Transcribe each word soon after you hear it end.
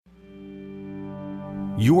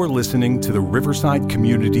You are listening to the Riverside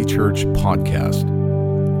Community Church podcast.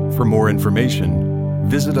 For more information,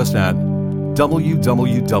 visit us at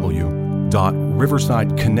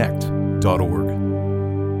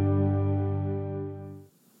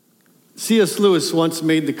www.riversideconnect.org. C.S. Lewis once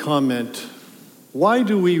made the comment, "Why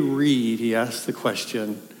do we read?" He asked the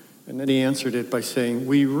question, and then he answered it by saying,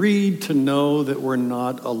 "We read to know that we're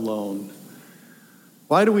not alone."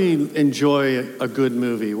 Why do we enjoy a good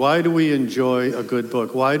movie? Why do we enjoy a good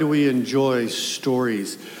book? Why do we enjoy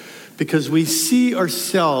stories? Because we see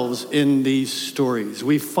ourselves in these stories.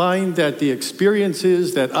 We find that the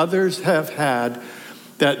experiences that others have had,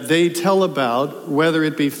 that they tell about, whether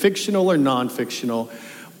it be fictional or non-fictional,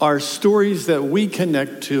 are stories that we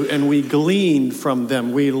connect to and we glean from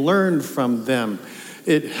them. We learn from them.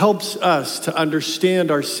 It helps us to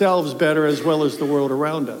understand ourselves better as well as the world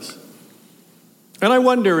around us. And I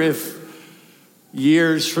wonder if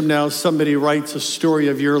years from now somebody writes a story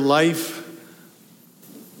of your life,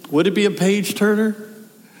 would it be a page turner?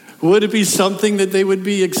 Would it be something that they would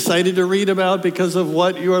be excited to read about because of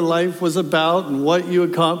what your life was about and what you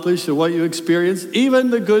accomplished and what you experienced?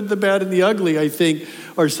 Even the good, the bad, and the ugly, I think,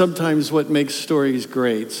 are sometimes what makes stories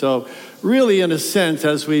great. So really, in a sense,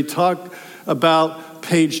 as we talk about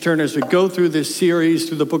page turners, we go through this series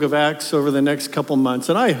through the book of Acts over the next couple months,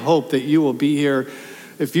 and I hope that you will be here.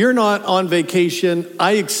 If you're not on vacation,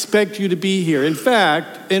 I expect you to be here. In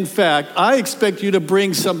fact, I expect you to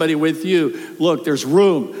bring somebody with you. Look, there's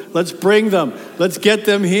room. Let's bring them. Let's get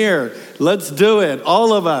them here. Let's do it.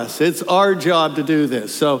 All of us. It's our job to do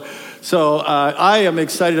this. So I am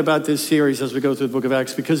excited about this series as we go through the book of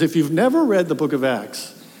Acts, because if you've never read the book of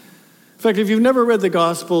Acts, in fact, if you've never read the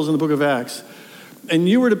Gospels in the book of Acts, and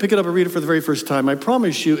you were to pick it up and read it for the very first time, I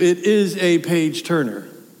promise you it is a page turner.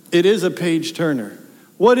 It is a page turner.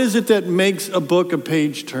 What is it that makes a book a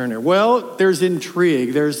page turner? Well, there's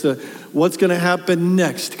intrigue. There's the what's going to happen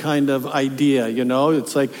next kind of idea, you know?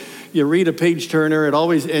 It's like you read a page turner, it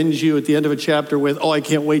always ends you at the end of a chapter with, "Oh, I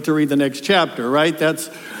can't wait to read the next chapter," right?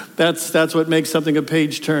 That's what makes something a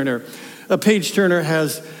page turner. A page turner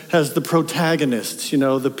has the protagonists, you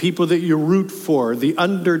know, the people that you root for, the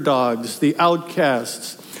underdogs, the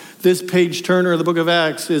outcasts. This page turner of the book of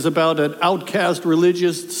Acts is about an outcast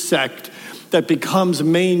religious sect that becomes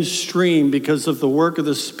mainstream because of the work of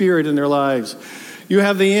the Spirit in their lives. You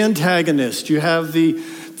have the antagonist, you have the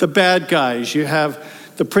bad guys, you have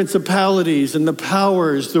the principalities and the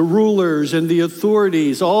powers, the rulers and the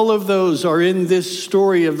authorities. All of those are in this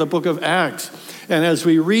story of the book of Acts. And as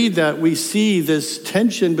we read that, we see this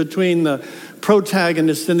tension between the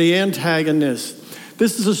protagonist and the antagonist.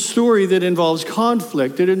 This is a story that involves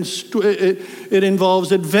conflict. It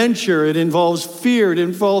involves adventure. It involves fear. It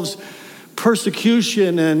involves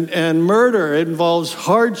persecution and murder. It involves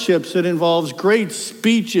hardships. It involves great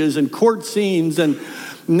speeches and court scenes and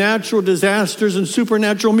natural disasters and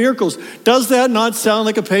supernatural miracles. Does that not sound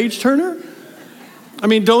like a page turner? I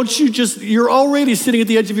mean, you're already sitting at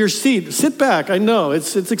the edge of your seat. Sit back. I know,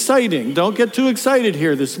 it's exciting. Don't get too excited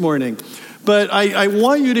here this morning. But I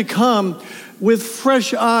want you to come with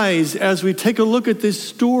fresh eyes as we take a look at this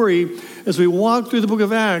story, as we walk through the book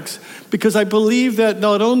of Acts, because I believe that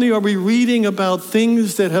not only are we reading about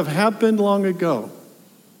things that have happened long ago,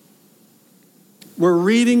 we're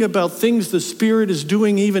reading about things the Spirit is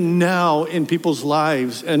doing even now in people's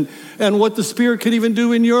lives, and what the Spirit can even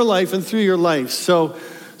do in your life and through your life. So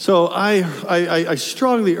I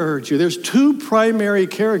strongly urge you. There's two primary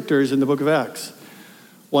characters in the book of Acts.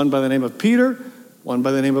 One by the name of Peter, one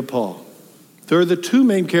by the name of Paul. They're the two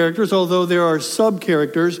main characters, although there are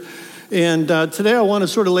sub-characters. And today I want to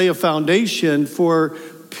sort of lay a foundation for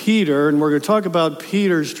Peter, and we're going to talk about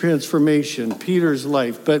Peter's transformation, Peter's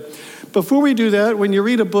life. But before we do that, when you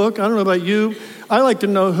read a book, I don't know about you, I like to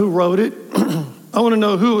know who wrote it. I want to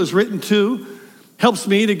know who it was written to. Helps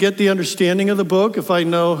me to get the understanding of the book if I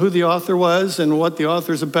know who the author was and what the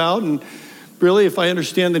author's about. And really, if I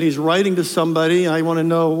understand that he's writing to somebody, I want to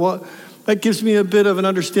know what. That gives me a bit of an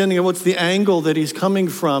understanding of what's the angle that he's coming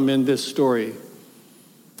from in this story.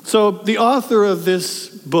 So the author of this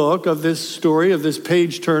book, of this story, of this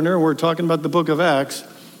page turner, we're talking about the book of Acts,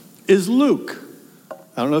 is Luke.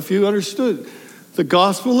 I don't know if you understood. The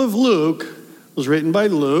Gospel of Luke was written by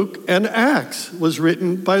Luke, and Acts was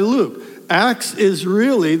written by Luke. Acts is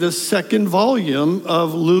really the second volume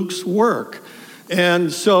of Luke's work.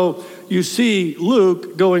 And so you see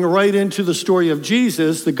Luke going right into the story of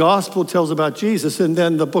Jesus. The Gospel tells about Jesus, and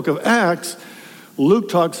then the book of Acts, Luke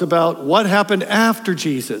talks about what happened after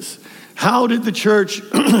Jesus. How did the church,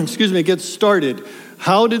 get started?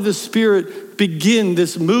 How did the Spirit begin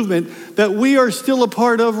this movement that we are still a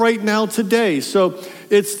part of right now today. So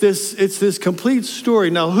it's this complete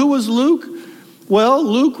story. Now, who was Luke? Well,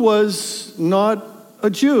 Luke was not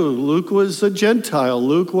a Jew. Luke was a Gentile.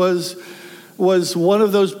 Luke was one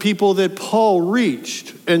of those people that Paul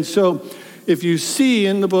reached. And so if you see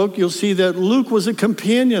in the book, you'll see that Luke was a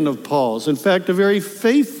companion of Paul's. In fact, a very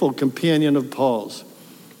faithful companion of Paul's.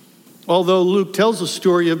 Although Luke tells the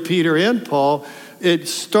story of Peter and Paul, it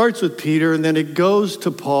starts with Peter and then it goes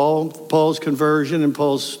to Paul's conversion and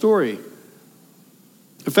Paul's story.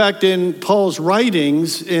 In fact, in Paul's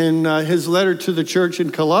writings, in his letter to the church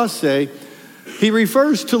in Colossae, he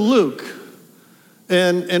refers to Luke.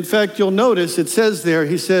 And in fact, you'll notice it says there,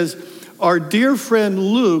 he says, our dear friend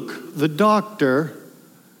Luke, the doctor,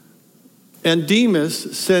 and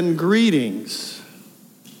Demas send greetings.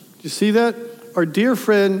 Do you see that? Our dear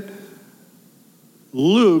friend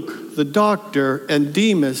Luke, the doctor, and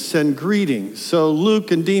Demas send greetings. So Luke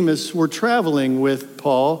and Demas were traveling with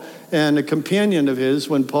Paul and a companion of his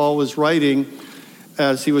when Paul was writing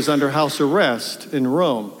as he was under house arrest in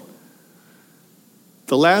Rome.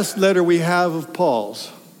 The last letter we have of Paul's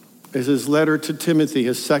is his letter to Timothy,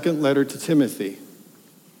 his second letter to Timothy.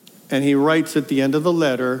 And he writes at the end of the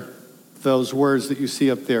letter those words that you see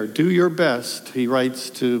up there. Do your best, he writes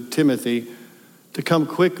to Timothy, to come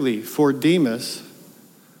quickly, for Demas,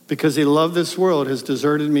 because he loved this world, has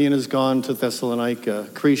deserted me and has gone to Thessalonica.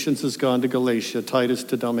 Crescens has gone to Galatia, Titus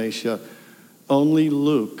to Dalmatia. Only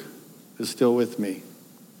Luke is still with me. Isn't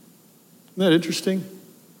that interesting?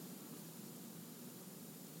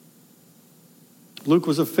 Luke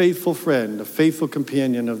was a faithful friend, a faithful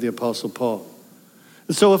companion of the Apostle Paul.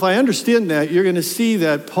 And so if I understand that, you're going to see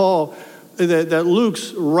that that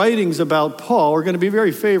Luke's writings about Paul are going to be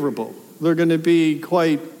very favorable. They're going to be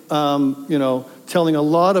quite, telling a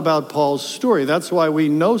lot about Paul's story. That's why we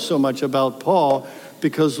know so much about Paul,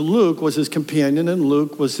 because Luke was his companion and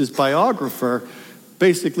Luke was his biographer,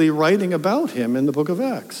 basically writing about him in the book of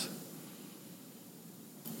Acts.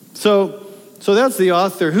 So that's the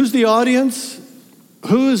author. Who's the audience?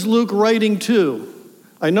 Who is Luke writing to?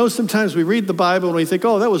 I know sometimes we read the Bible and we think,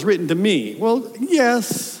 oh, that was written to me. Well,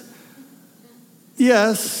 yes,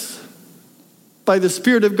 by the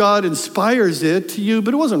Spirit of God inspires it to you,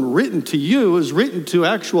 but it wasn't written to you. It was written to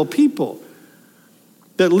actual people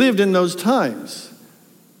that lived in those times.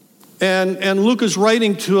 And Luke is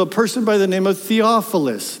writing to a person by the name of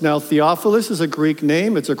Theophilus. Now, Theophilus is a Greek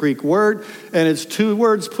name. It's a Greek word, and it's two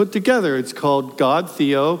words put together. It's called God,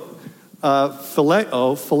 Theo,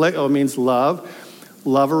 phileo. Phileo means love,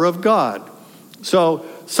 lover of God. So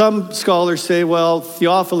some scholars say, well,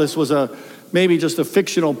 Theophilus was maybe just a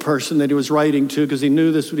fictional person that he was writing to because he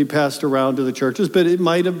knew this would be passed around to the churches, but it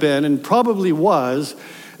might have been and probably was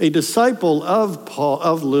a disciple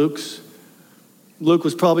of Luke's. Luke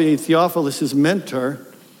was probably Theophilus' mentor,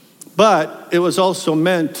 but it was also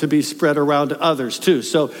meant to be spread around to others too.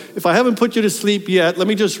 So if I haven't put you to sleep yet, let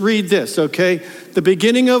me just read this, okay? The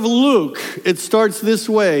beginning of Luke, it starts this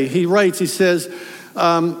way. He writes, he says,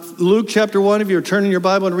 Luke chapter 1, if you're turning your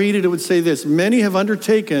Bible and read it, it would say this: many have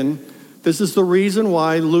undertaken, this is the reason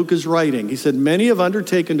why Luke is writing. He said, many have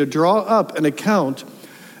undertaken to draw up an account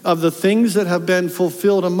of the things that have been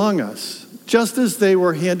fulfilled among us, just as they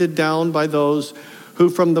were handed down by those who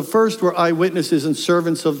from the first were eyewitnesses and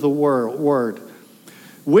servants of the word.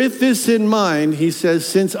 With this in mind, he says,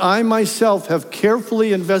 since I myself have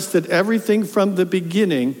carefully invested everything from the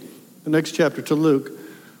beginning, the next chapter to Luke,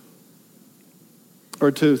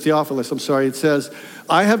 or to Theophilus, it says,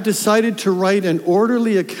 I have decided to write an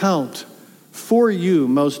orderly account for you,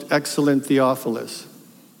 most excellent Theophilus.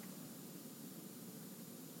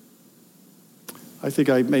 I think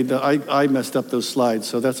I messed up those slides,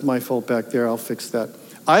 so that's my fault back there. I'll fix that.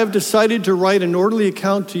 I have decided to write an orderly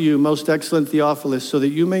account to you, most excellent Theophilus, so that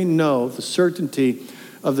you may know the certainty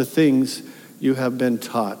of the things you have been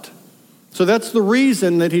taught. So that's the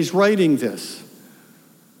reason that he's writing this.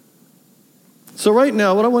 So right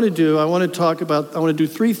now, what I want to do, I want to do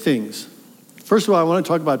three things. First of all, I want to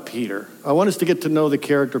talk about Peter. I want us to get to know the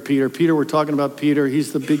character Peter. Peter, we're talking about Peter.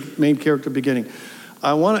 He's the big main character beginning.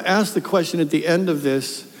 I want to ask the question at the end of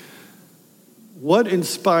this, what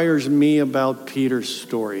inspires me about Peter's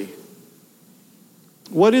story?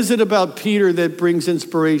 What is it about Peter that brings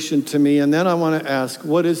inspiration to me? And then I want to ask,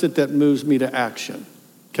 what is it that moves me to action?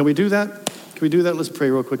 Can we do that? Can we do that? Let's pray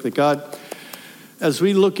real quickly. God, as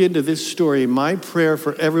we look into this story, my prayer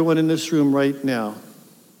for everyone in this room right now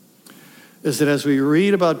is that as we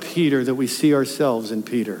read about Peter, that we see ourselves in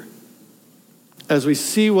Peter. As we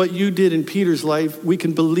see what you did in Peter's life, we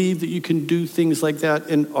can believe that you can do things like that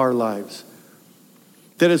in our lives.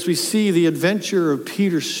 that as we see the adventure of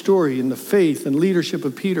Peter's story and the faith and leadership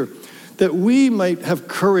of Peter, that we might have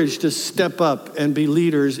courage to step up and be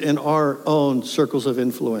leaders in our own circles of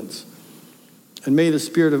influence. And may the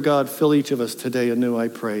Spirit of God fill each of us today anew, I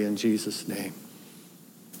pray, in Jesus' name.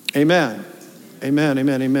 Amen. Amen,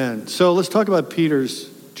 amen, amen. So let's talk about Peter's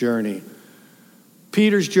journey.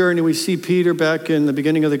 Peter's journey, we see Peter back in the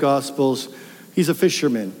beginning of the Gospels. He's a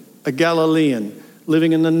fisherman, a Galilean,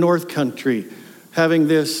 living in the North Country, having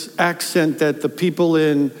this accent that the people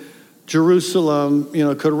in Jerusalem,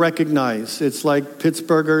 could recognize. It's like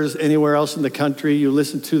Pittsburghers anywhere else in the country. You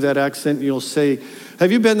listen to that accent, and you'll say,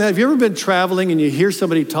 have you ever been traveling and you hear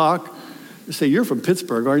somebody talk? You say, you're from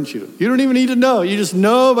Pittsburgh, aren't you? You don't even need to know. You just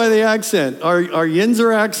know by the accent. Our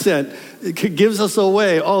Yinzer accent, it gives us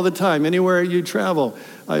away all the time, anywhere you travel.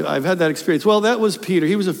 I've had that experience. Well, that was Peter.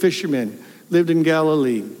 He was a fisherman, lived in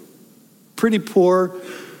Galilee. Pretty poor,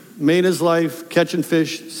 made his life catching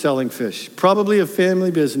fish, selling fish. Probably a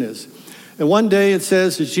family business. And one day it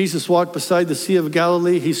says, as Jesus walked beside the Sea of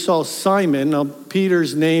Galilee, he saw Simon. Now,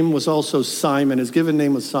 Peter's name was also Simon. His given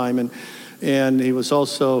name was Simon. And he was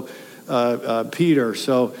also Peter.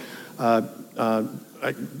 So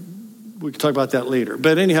we can talk about that later.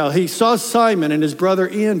 But anyhow, he saw Simon and his brother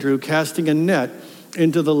Andrew casting a net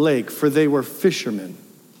into the lake, for they were fishermen.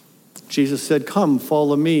 Jesus said, come,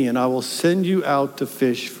 follow me, and I will send you out to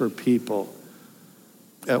fish for people.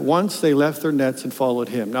 At once they left their nets and followed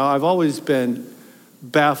him. Now, I've always been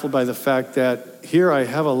baffled by the fact that here I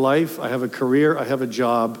have a life, I have a career, I have a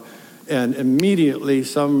job, and immediately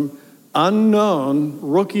some unknown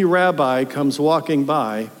rookie rabbi comes walking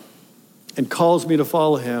by and calls me to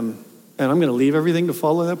follow him, and I'm going to leave everything to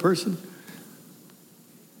follow that person?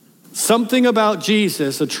 Something about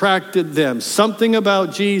Jesus attracted them. Something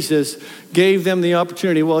about Jesus gave them the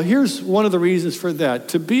opportunity. Well, here's one of the reasons for that.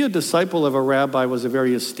 To be a disciple of a rabbi was a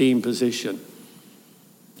very esteemed position.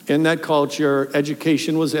 In that culture,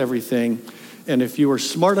 education was everything. And if you were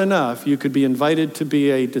smart enough, you could be invited to be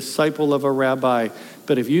a disciple of a rabbi.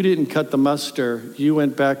 But if you didn't cut the muster, you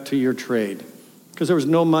went back to your trade. Because there was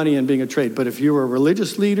no money in being a trade. But if you were a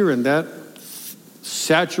religious leader in that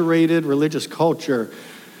saturated religious culture,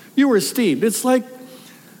 you were esteemed. It's like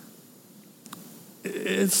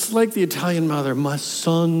the Italian mother, my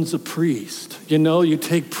son's a priest. You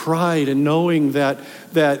take pride in knowing that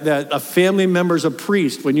a family member's a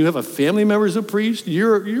priest. When you have a family member as a priest,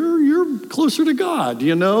 you're closer to God.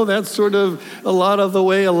 That's sort of a lot of the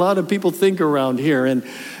way a lot of people think around here.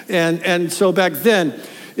 And so back then,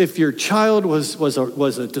 if your child was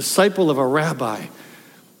a disciple of a rabbi,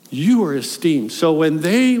 you were esteemed. So when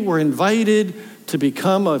they were invited to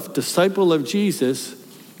become a disciple of Jesus,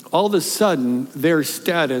 all of a sudden, their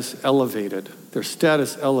status elevated.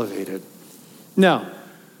 Now,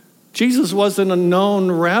 Jesus wasn't a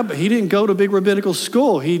known rabbi. He didn't go to big rabbinical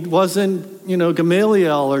school. He wasn't,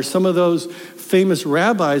 Gamaliel or some of those famous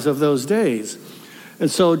rabbis of those days.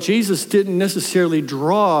 And so Jesus didn't necessarily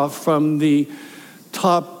draw from the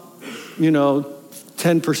top,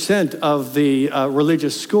 10% of the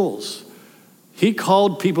religious schools. He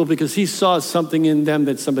called people because he saw something in them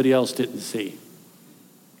that somebody else didn't see.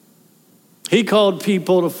 He called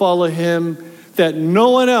people to follow him that no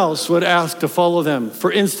one else would ask to follow them.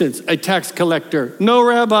 For instance, a tax collector. No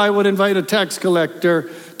rabbi would invite a tax collector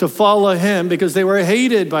to follow him because they were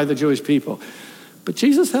hated by the Jewish people. But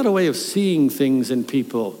Jesus had a way of seeing things in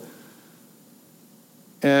people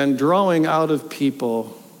and drawing out of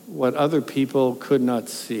people what other people could not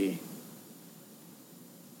see.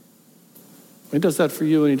 He does that for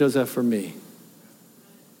you and he does that for me.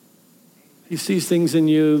 He sees things in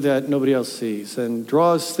you that nobody else sees and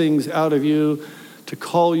draws things out of you to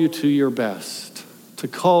call you to your best, to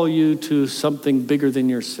call you to something bigger than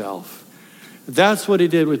yourself. That's what he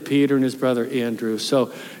did with Peter and his brother Andrew.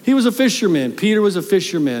 So he was a fisherman. Peter was a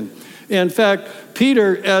fisherman. In fact,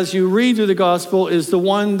 Peter, as you read through the gospel, is the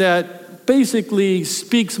one that basically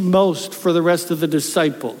speaks most for the rest of the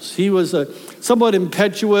disciples. He was somewhat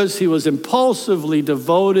impetuous. He was impulsively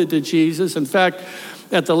devoted to Jesus. In fact,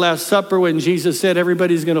 at the Last Supper, when Jesus said,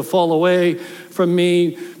 everybody's going to fall away from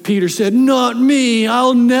me, Peter said, not me,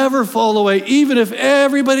 I'll never fall away. Even if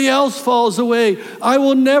everybody else falls away, I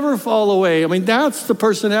will never fall away. I mean, that's the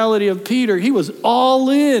personality of Peter. He was all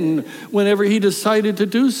in whenever he decided to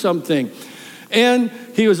do something. And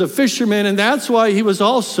he was a fisherman, and that's why he was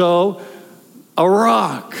also a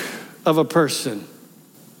rock of a person.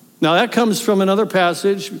 Now, that comes from another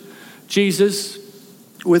passage. Jesus,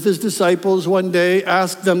 with his disciples one day,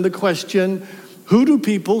 asked them the question, who do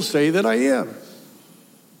people say that I am?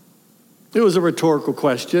 It was a rhetorical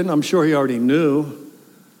question. I'm sure he already knew.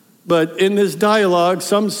 But in this dialogue,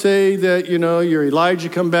 some say that, you're Elijah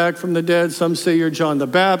come back from the dead. Some say you're John the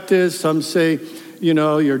Baptist. Some say,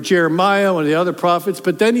 you're Jeremiah, one of the other prophets.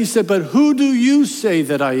 But then he said, but who do you say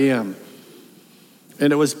that I am?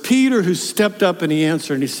 And it was Peter who stepped up and he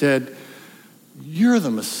answered and he said, you're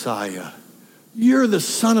the Messiah. You're the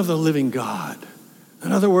Son of the living God.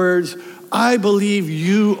 In other words, I believe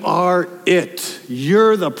you are it.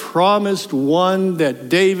 You're the promised one that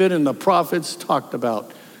David and the prophets talked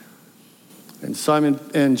about.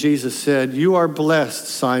 And Jesus said, you are blessed,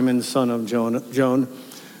 Simon, son of Jonah,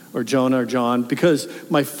 because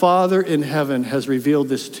my Father in heaven has revealed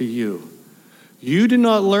this to you. You did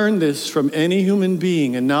not learn this from any human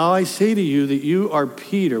being, and now I say to you that you are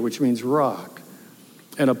Peter, which means rock.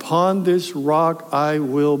 And upon this rock I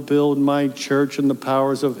will build my church, and the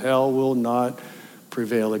powers of hell will not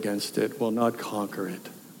prevail against it, will not conquer it.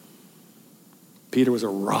 Peter was a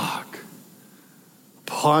rock.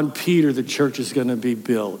 Upon Peter, the church is going to be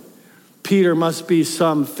built. Peter must be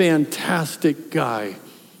some fantastic guy.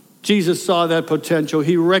 Jesus saw that potential.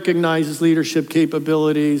 He recognized his leadership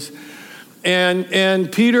capabilities.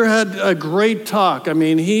 And Peter had a great talk. I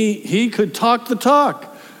mean, he could talk the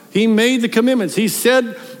talk. He made the commitments. He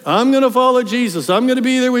said, I'm going to follow Jesus. I'm going to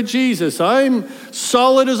be there with Jesus. I'm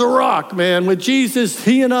solid as a rock, man. With Jesus,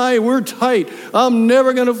 he and I, we're tight. I'm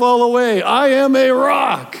never going to fall away. I am a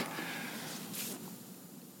rock.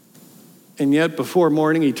 And yet, before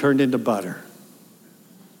morning, he turned into butter.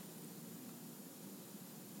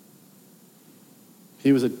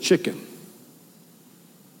 He was a chicken.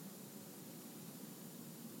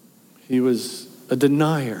 He was a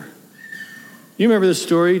denier. You remember the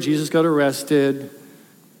story? Jesus got arrested.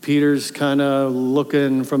 Peter's kind of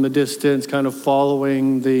looking from the distance, kind of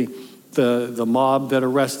following the mob that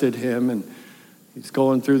arrested him. And he's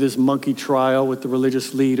going through this monkey trial with the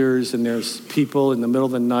religious leaders, and there's people in the middle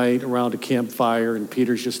of the night around a campfire, and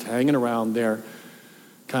Peter's just hanging around there,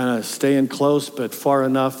 kind of staying close, but far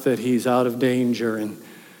enough that he's out of danger. And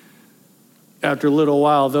after a little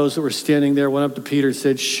while, those that were standing there went up to Peter and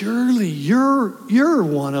said, surely you're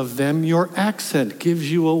one of them. Your accent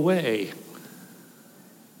gives you away.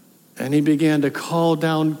 And he began to call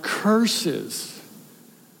down curses.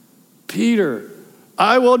 Peter,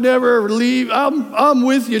 I will never leave. I'm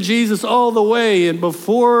with you, Jesus, all the way. And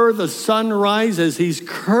before the sun rises, he's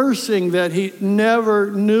cursing that he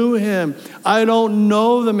never knew him. I don't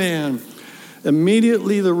know the man.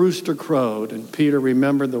 Immediately the rooster crowed, and Peter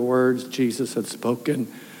remembered the words Jesus had spoken,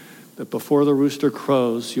 that before the rooster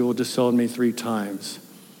crows, you will disown me 3 times.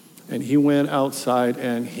 And he went outside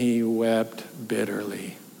and he wept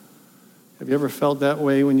bitterly. Have you ever felt that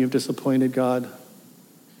way when you've disappointed God?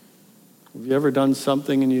 Have you ever done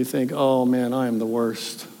something and you think, oh man, I am the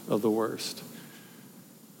worst of the worst.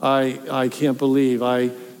 I can't believe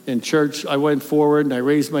in church, I went forward and I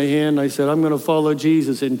raised my hand and I said, I'm going to follow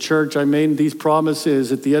Jesus. In church, I made these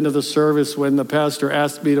promises at the end of the service when the pastor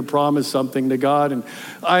asked me to promise something to God. And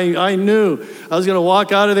I knew I was going to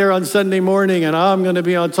walk out of there on Sunday morning and I'm going to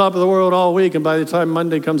be on top of the world all week. And by the time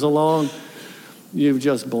Monday comes along, you've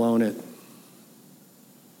just blown it.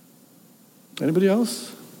 Anybody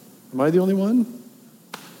else? Am I the only one?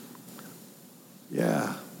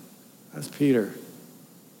 Yeah, that's Peter.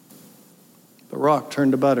 The rock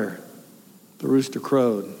turned to butter. The rooster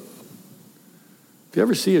crowed. If you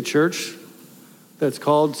ever see a church that's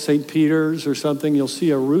called St. Peter's or something, you'll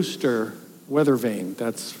see a rooster weather vane.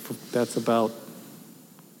 That's about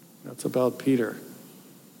Peter.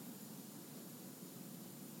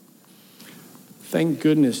 Thank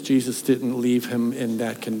goodness Jesus didn't leave him in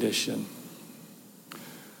that condition.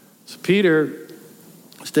 So Peter,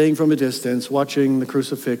 staying from a distance, watching the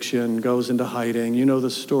crucifixion, goes into hiding. You know the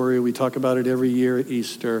story. We talk about it every year at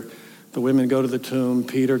Easter. The women go to the tomb.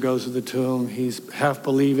 Peter goes to the tomb. He's half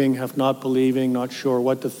believing, half not believing, not sure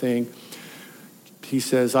what to think. He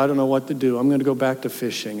says, I don't know what to do. I'm going to go back to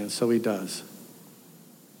fishing. And so he does.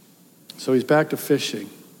 So he's back to fishing.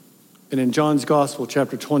 And in John's Gospel,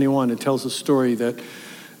 chapter 21, it tells a story that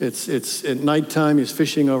it's at nighttime. He's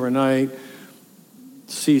fishing overnight.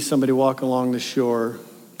 Sees somebody walking along the shore,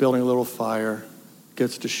 building a little fire,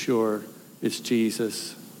 gets to shore. It's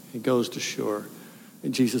Jesus. He goes to shore.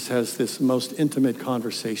 And Jesus has this most intimate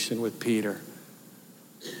conversation with Peter.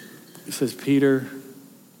 He says, Peter,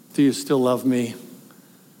 do you still love me?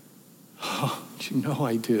 Oh, you know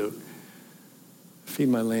I do. Feed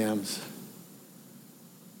my lambs.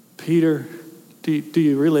 Peter, do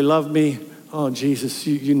you really love me? Oh, Jesus,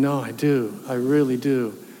 you know I do. I really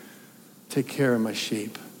do. Take care of my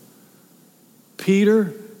sheep.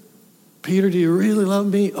 Peter, do you really love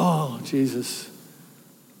me? Oh, Jesus,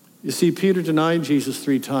 You see, Peter denied Jesus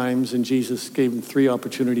 3 times, and Jesus gave him 3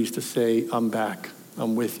 opportunities to say, I'm back,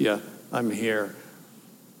 I'm with you, I'm here,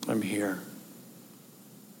 I'm here.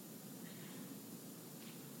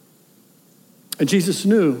 And Jesus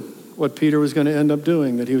knew what Peter was going to end up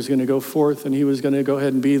doing, that he was going to go forth and he was going to go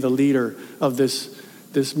ahead and be the leader of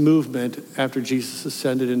this movement after Jesus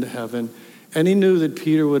ascended into heaven. And he knew that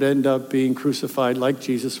Peter would end up being crucified like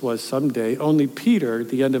Jesus was someday. Only Peter, at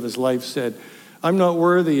the end of his life, said, I'm not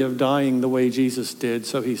worthy of dying the way Jesus did.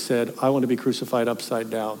 So he said, I want to be crucified upside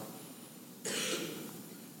down.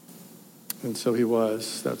 And so he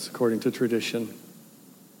was. That's according to tradition.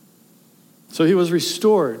 So he was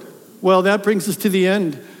restored. Well, that brings us to the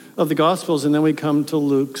end of the Gospels, and then we come to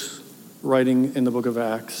Luke's writing in the book of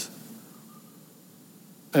Acts.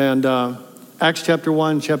 And Acts chapter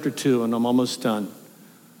 1, chapter 2, and I'm almost done.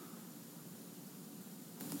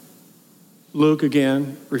 Luke,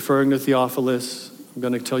 again, referring to Theophilus. I'm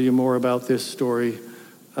going to tell you more about this story.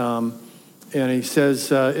 And he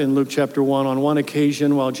says in Luke chapter 1, on one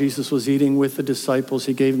occasion while Jesus was eating with the disciples,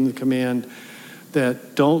 he gave them the command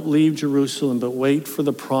that don't leave Jerusalem, but wait for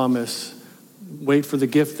the promise. Wait for the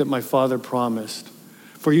gift that my Father promised.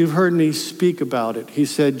 For you've heard me speak about it. He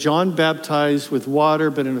said, John baptized with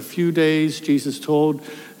water, but in a few days, Jesus told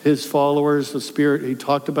his followers, the Spirit, he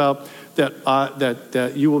talked about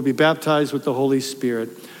that you will be baptized with the Holy Spirit.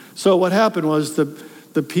 So what happened was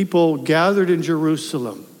the people gathered in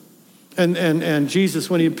Jerusalem. And Jesus,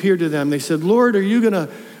 when he appeared to them, they said, Lord, are you going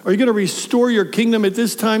to restore your kingdom at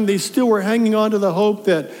this time? They still were hanging on to the hope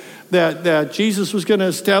that Jesus was going to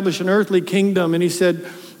establish an earthly kingdom. And he said,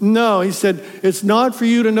 no, he said, it's not for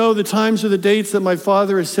you to know the times or the dates that my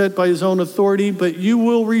Father has set by his own authority, but you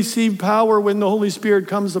will receive power when the Holy Spirit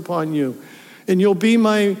comes upon you. And you'll be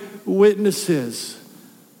my witnesses,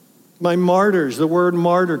 my martyrs. The word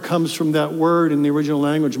martyr comes from that word in the original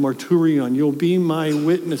language, marturion. You'll be my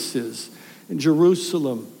witnesses in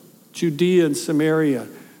Jerusalem, Judea and Samaria,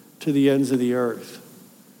 to the ends of the earth.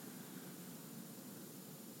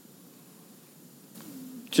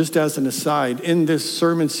 Just as an aside, in this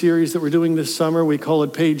sermon series that we're doing this summer, we call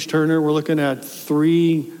it Page Turner. We're looking at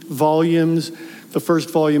 3 volumes. The first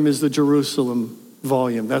volume is the Jerusalem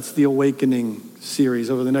volume. That's the Awakening series.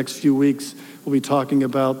 Over the next few weeks, we'll be talking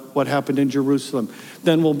about what happened in Jerusalem.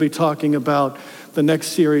 Then we'll be talking about, the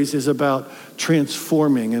next series is about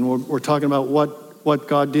transforming. And we're talking about what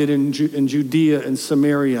God did in Judea and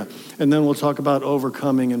Samaria. And then we'll talk about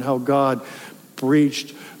overcoming and how God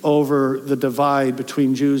breached over the divide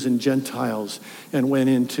between Jews and Gentiles and went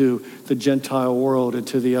into the Gentile world and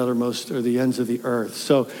to the uttermost or the ends of the earth.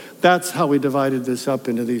 So that's how we divided this up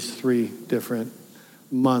into these 3 different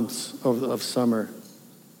months of summer.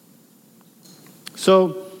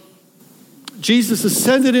 So Jesus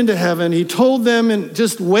ascended into heaven. He told them, and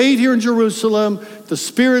just wait here in Jerusalem. The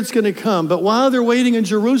Spirit's going to come. But while they're waiting in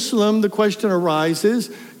Jerusalem, the question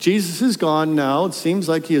arises, Jesus is gone now. It seems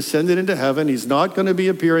like he ascended into heaven. He's not going to be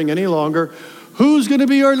appearing any longer. Who's going to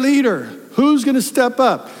be our leader? Who's going to step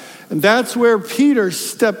up? And that's where Peter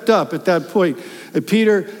stepped up at that point. And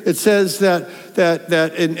Peter, it says that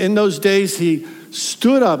in those days he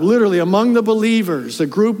stood up literally among the believers, a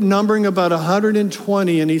group numbering about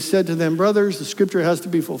 120, and he said to them, brothers, the scripture has to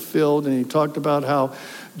be fulfilled. And he talked about how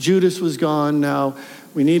Judas was gone. Now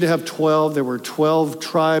we need to have 12. There were 12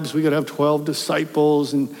 tribes. We got to have 12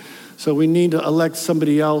 disciples. And so we need to elect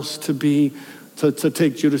somebody else to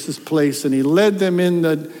take Judas's place. And he led them in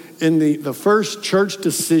the first church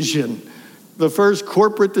decision, the first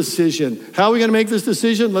corporate decision. How are we going to make this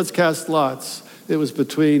decision? Let's cast lots. It was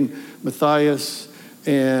between Matthias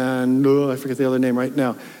and, I forget the other name right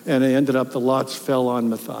now. And it ended up the lots fell on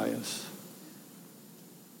Matthias.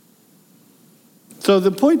 So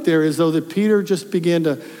the point there is, though, that Peter just began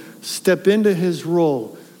to step into his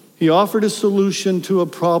role. He offered a solution to a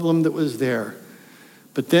problem that was there.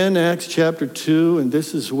 But then Acts chapter 2, and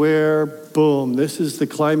this is where, boom, this is the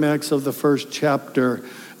climax of the first chapter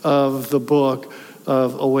of the book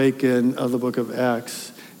of Awaken, of the book of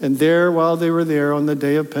Acts. And there, while they were there on the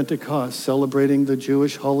day of Pentecost, celebrating the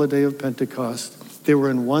Jewish holiday of Pentecost, they were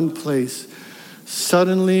in one place.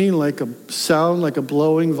 Suddenly, like a sound, like a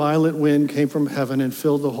blowing violent wind came from heaven and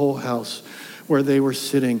filled the whole house where they were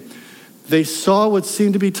sitting. They saw what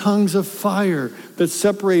seemed to be tongues of fire that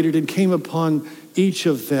separated and came upon each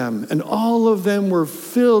of them. And all of them were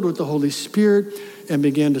filled with the Holy Spirit and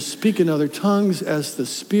began to speak in other tongues as the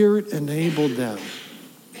Spirit enabled them.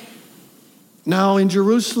 Now in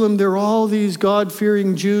Jerusalem, there are all these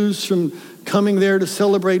God-fearing Jews from coming there to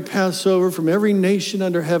celebrate Passover from every nation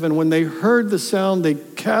under heaven. When they heard the sound, they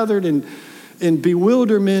gathered in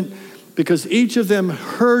bewilderment because each of them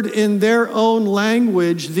heard in their own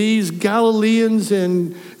language these Galileans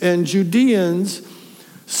and Judeans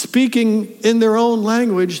speaking in their own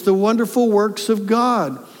language the wonderful works of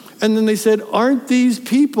God. And then they said, aren't these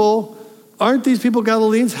people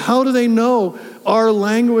Galileans? How do they know our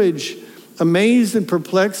language? Amazed and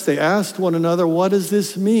perplexed, they asked one another, what does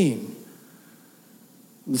this mean?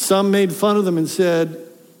 And some made fun of them and said,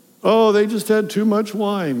 oh, they just had too much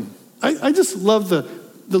wine. I just love the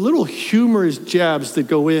little humorous jabs that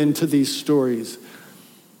go into these stories.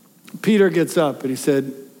 Peter gets up and he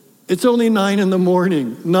said, it's only 9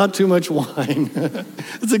 a.m, not too much wine.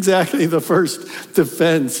 It's exactly the first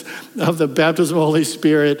defense of the baptism of the Holy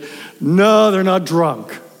Spirit. No, they're not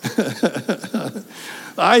drunk.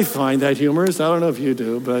 I find that humorous. I don't know if you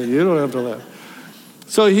do, but you don't have to laugh.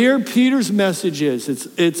 So here Peter's message is,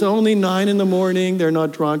 it's only 9 a.m, they're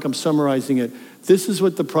not drunk. I'm summarizing it. This is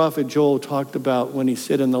what the prophet Joel talked about when he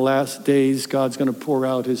said in the last days, God's going to pour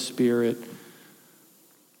out his Spirit.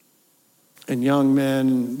 And young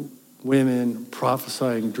men, women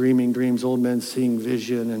prophesying, dreaming dreams, old men seeing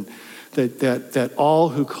vision, and that all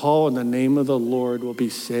who call on the name of the Lord will be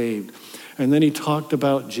saved. And then he talked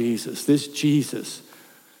about Jesus, this Jesus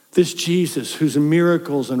whose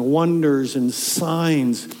miracles and wonders and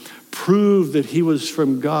signs proved that he was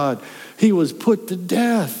from God. He was put to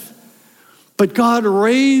death, but God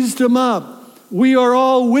raised him up. We are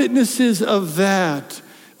all witnesses of that.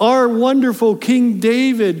 Our wonderful King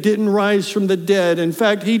David didn't rise from the dead. In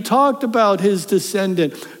fact, he talked about his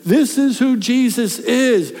descendant. This is who Jesus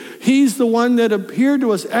is. He's the one that appeared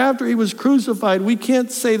to us after he was crucified. We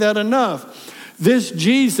can't say that enough. This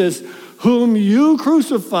Jesus, whom you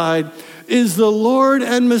crucified, is the Lord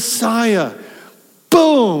and Messiah.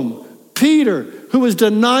 Boom! Peter, who was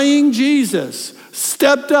denying Jesus,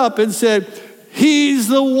 stepped up and said, he's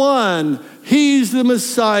the one. He's the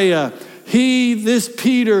Messiah. This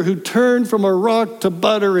Peter who turned from a rock to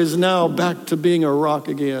butter is now back to being a rock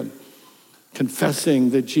again,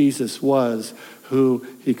 confessing that Jesus was who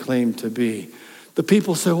he claimed to be. The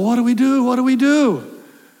people said, what do we do? What do we do?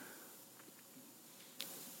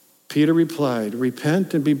 Peter replied,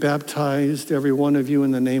 repent and be baptized, every one of you,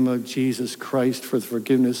 in the name of Jesus Christ for the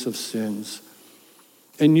forgiveness of sins.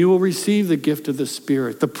 And you will receive the gift of the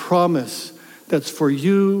Spirit, the promise that's for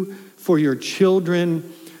you, for your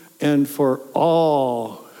children, and for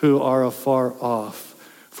all who are afar off,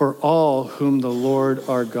 for all whom the Lord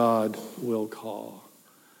our God will call.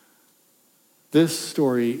 This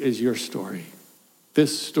story is your story.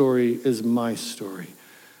 This story is my story.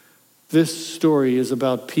 This story is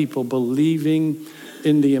about people believing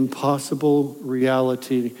in the impossible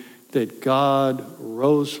reality that God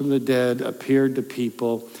rose from the dead, appeared to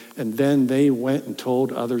people, and then they went and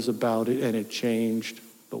told others about it, and it changed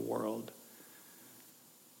the world.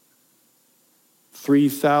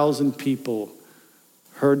 3,000 people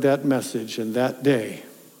heard that message, and that day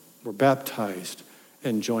were baptized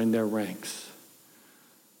and joined their ranks.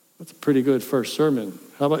 That's a pretty good first sermon.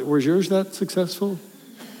 How about, was yours that successful?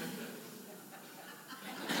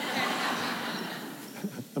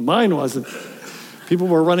 Mine wasn't. People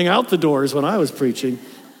were running out the doors when I was preaching.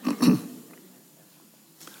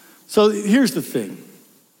 So here's the thing.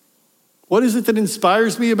 What is it that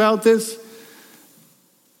inspires me about this?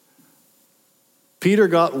 Peter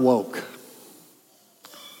got woke.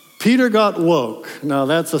 Peter got woke. Now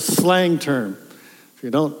that's a slang term. If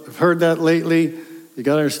you don't have heard that lately, you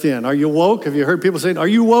got to understand. Are you woke? Have you heard people saying, are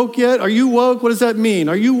you woke yet? Are you woke? What does that mean?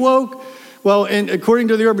 Are you woke? Well, and according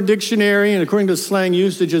to the Urban Dictionary and according to slang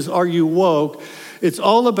usages, are you woke? It's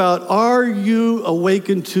all about, are you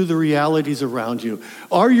awakened to the realities around you?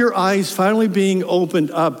 Are your eyes finally being opened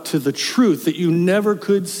up to the truth that you never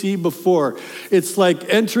could see before? It's like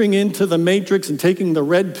entering into the matrix and taking the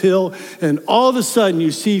red pill, and all of a sudden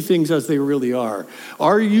you see things as they really are.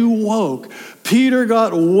 Are you woke? Peter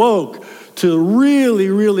got woke to really,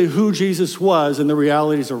 really who Jesus was and the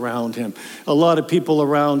realities around him. A lot of people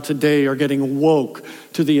around today are getting woke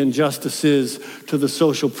to the injustices, to the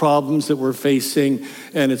social problems that we're facing,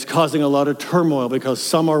 and it's causing a lot of turmoil because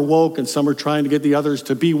some are woke and some are trying to get the others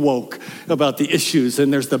to be woke about the issues.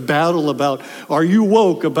 And there's the battle about, are you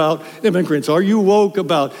woke about immigrants? Are you woke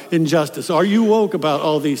about injustice? Are you woke about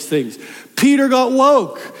all these things? Peter got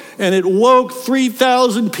woke, and it woke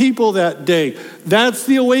 3,000 people that day. That's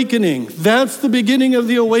the awakening. That's the beginning of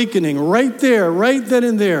the awakening, right there, right then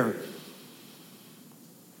and there.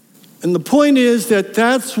 And the point is that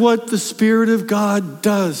that's what the Spirit of God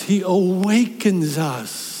does. He awakens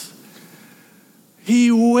us. He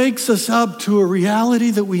wakes us up to a reality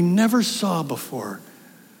that we never saw before.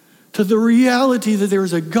 to the reality that there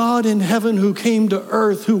is a God in heaven who came to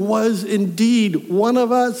earth, who was indeed one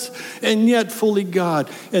of us and yet fully God.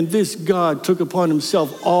 And this God took upon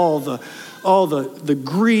himself all the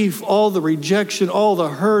grief, all the rejection, all the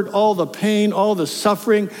hurt, all the pain, all the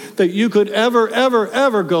suffering that you could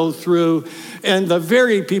ever go through. And the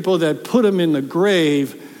very people that put him in the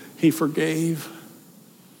grave, he forgave.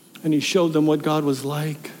 And he showed them what God was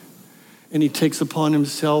like. And he takes upon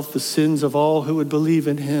himself the sins of all who would believe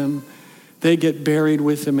in him. They get buried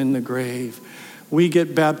with him in the grave. We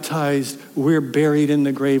get baptized. We're buried in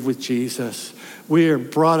the grave with Jesus. We are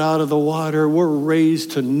brought out of the water. We're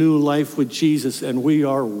raised to new life with Jesus, and we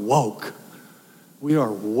are woke. We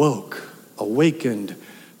are woke, awakened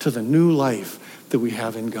to the new life that we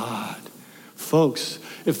have in God. Folks,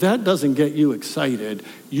 if that doesn't get you excited,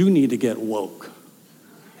 you need to get woke.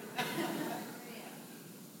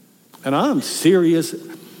 And I'm serious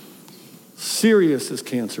as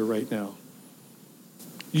cancer right now.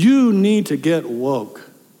 You need to get woke.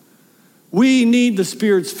 We need the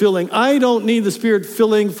Spirit's filling. I don't need the Spirit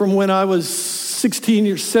filling from when I was 17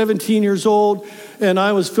 years old and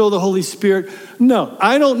I was filled with the Holy Spirit. No,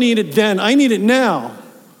 I don't need it then. I need it now.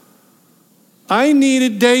 I need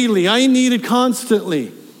it daily. I need it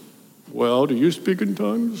constantly. Well, do you speak in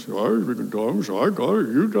tongues? I speak in tongues. I got it.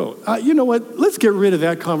 You don't. You know what? Let's get rid of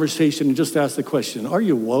that conversation and just ask the question, are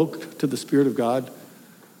you woke to the Spirit of God?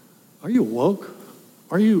 Are you woke?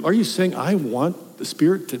 Are you saying, I want the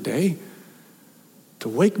Spirit today to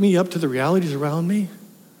wake me up to the realities around me?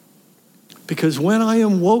 Because when I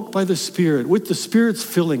am woke by the Spirit, with the Spirit's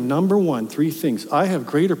filling, number one, three things. I have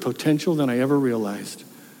greater potential than I ever realized.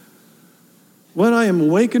 When I am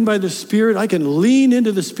awakened by the Spirit, I can lean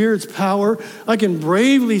into the Spirit's power. I can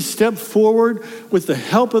bravely step forward with the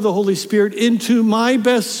help of the Holy Spirit into my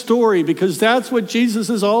best story, because that's what Jesus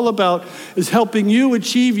is all about, is helping you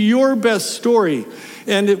achieve your best story.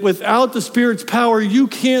 And without the Spirit's power, you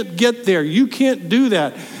can't get there. You can't do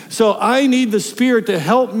that. So I need the Spirit to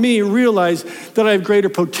help me realize that I have greater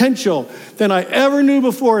potential than I ever knew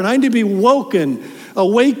before. And I need to be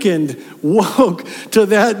awakened, woke to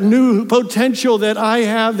that new potential that I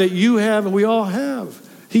have, that you have, and we all have.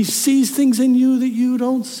 He sees things in you that you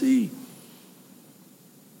don't see.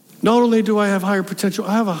 Not only do I have higher potential,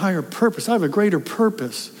 I have a higher purpose. I have a greater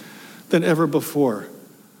purpose than ever before.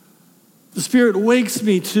 The Spirit wakes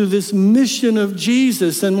me to this mission of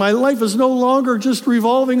Jesus, and my life is no longer just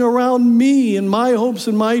revolving around me and my hopes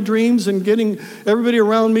and my dreams and getting everybody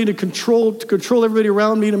around me to control everybody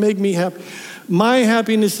around me to make me happy. My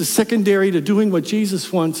happiness is secondary to doing what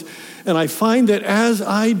Jesus wants. And I find that as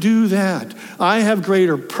I do that, I have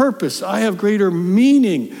greater purpose. I have greater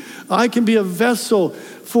meaning. I can be a vessel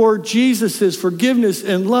for Jesus' forgiveness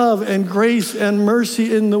and love and grace and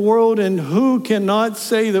mercy in the world. And who cannot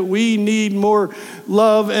say that we need more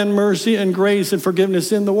love and mercy and grace and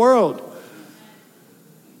forgiveness in the world?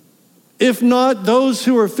 If not those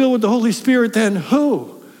who are filled with the Holy Spirit, then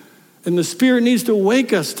who? And the Spirit needs to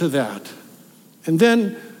wake us to that. And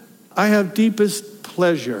then I have deepest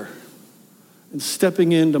pleasure in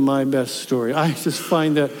stepping into my best story. I just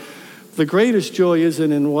find that the greatest joy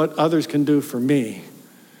isn't in what others can do for me.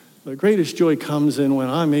 The greatest joy comes in when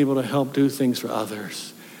I'm able to help do things for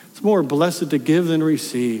others. It's more blessed to give than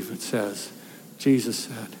receive, it says. Jesus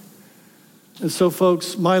said. And so,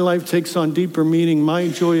 folks, my life takes on deeper meaning. My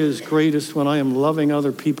joy is greatest when I am loving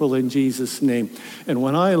other people in Jesus' name. And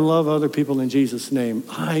when I love other people in Jesus' name,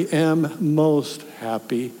 I am most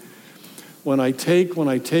happy. When I take,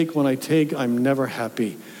 I'm never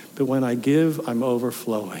happy. But when I give, I'm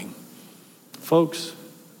overflowing. Folks,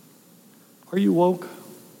 are you woke?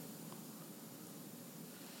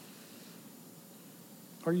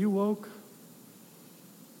 Are you woke?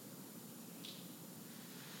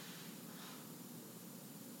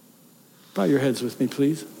 Bow your heads with me,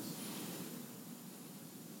 please.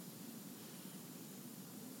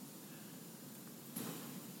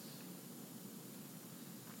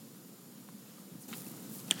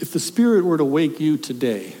 If the Spirit were to wake you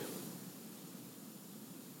today,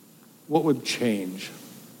 what would change?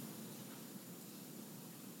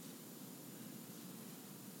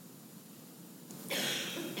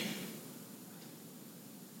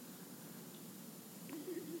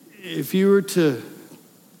 If you were to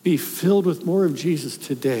be filled with more of Jesus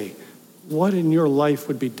today, what in your life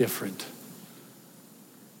would be different?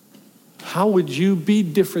 How would you be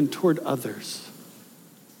different toward others?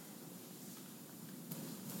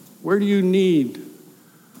 Where do you need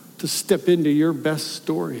to step into your best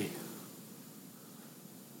story?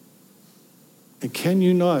 And can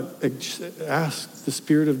you not ask the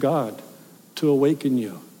Spirit of God to awaken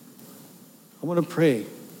you? I want to pray.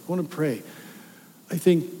 I want to pray. I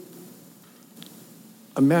think,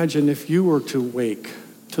 imagine if you were to wake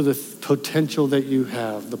to the potential that you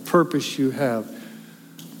have, the purpose you have,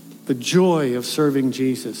 the joy of serving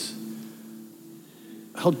Jesus.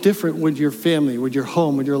 How different would your family, would your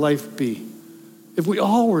home, would your life be? If we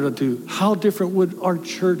all were to do, how different would our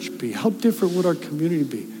church be? How different would our community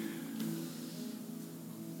be?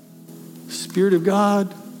 Spirit of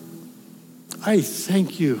God, I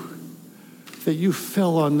thank you that you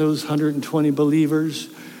fell on those 120 believers,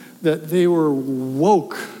 that they were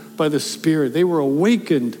woke by the Spirit. They were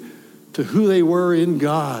awakened to who they were in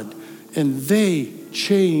God, and they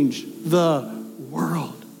changed the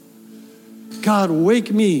world. God,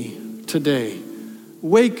 wake me today.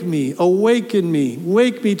 Wake me, awaken me,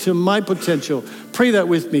 wake me to my potential. Pray that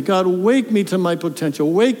with me. God, wake me to my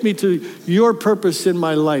potential. Wake me to your purpose in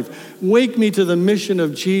my life. Wake me to the mission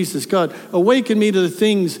of Jesus. God, awaken me to the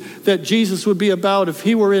things that Jesus would be about if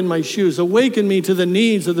he were in my shoes. Awaken me to the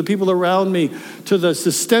needs of the people around me, to the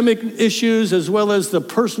systemic issues as well as the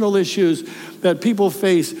personal issues that people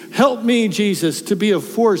face. Help me, Jesus, to be a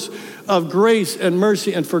force of grace and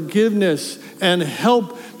mercy and forgiveness and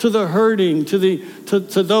help to the hurting, to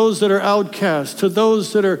those that are outcast, to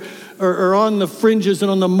those that are on the fringes and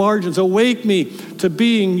on the margins. Awake me to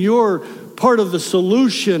being your part of the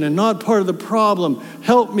solution and not part of the problem.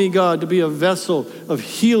 Help me, God, to be a vessel of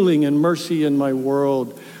healing and mercy in my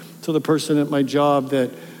world. To the person at my job that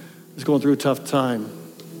is going through a tough time.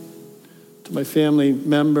 To my family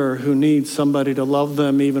member who needs somebody to love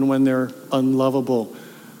them even when they're unlovable.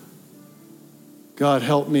 God,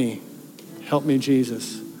 help me. Help me,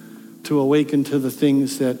 Jesus, to awaken to the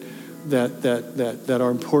things that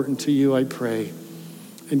are important to you, I pray.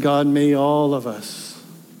 And God, may all of us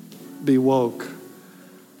be woke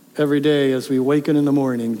every day as we waken in the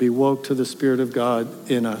morning, be woke to the Spirit of God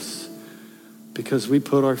in us, because we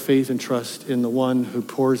put our faith and trust in the one who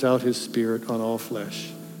pours out his Spirit on all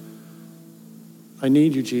flesh. I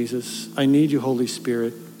need you, Jesus. I need you, Holy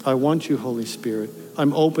Spirit. I want you, Holy Spirit.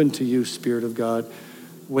 I'm open to you, Spirit of God.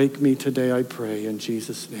 Wake me today, I pray, in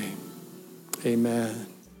Jesus' name. Amen.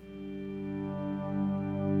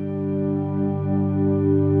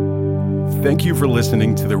 Thank you for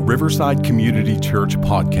listening to the Riverside Community Church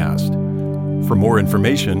podcast. For more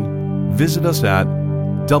information, visit us at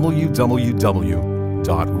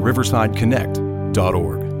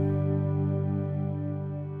www.riversideconnect.org.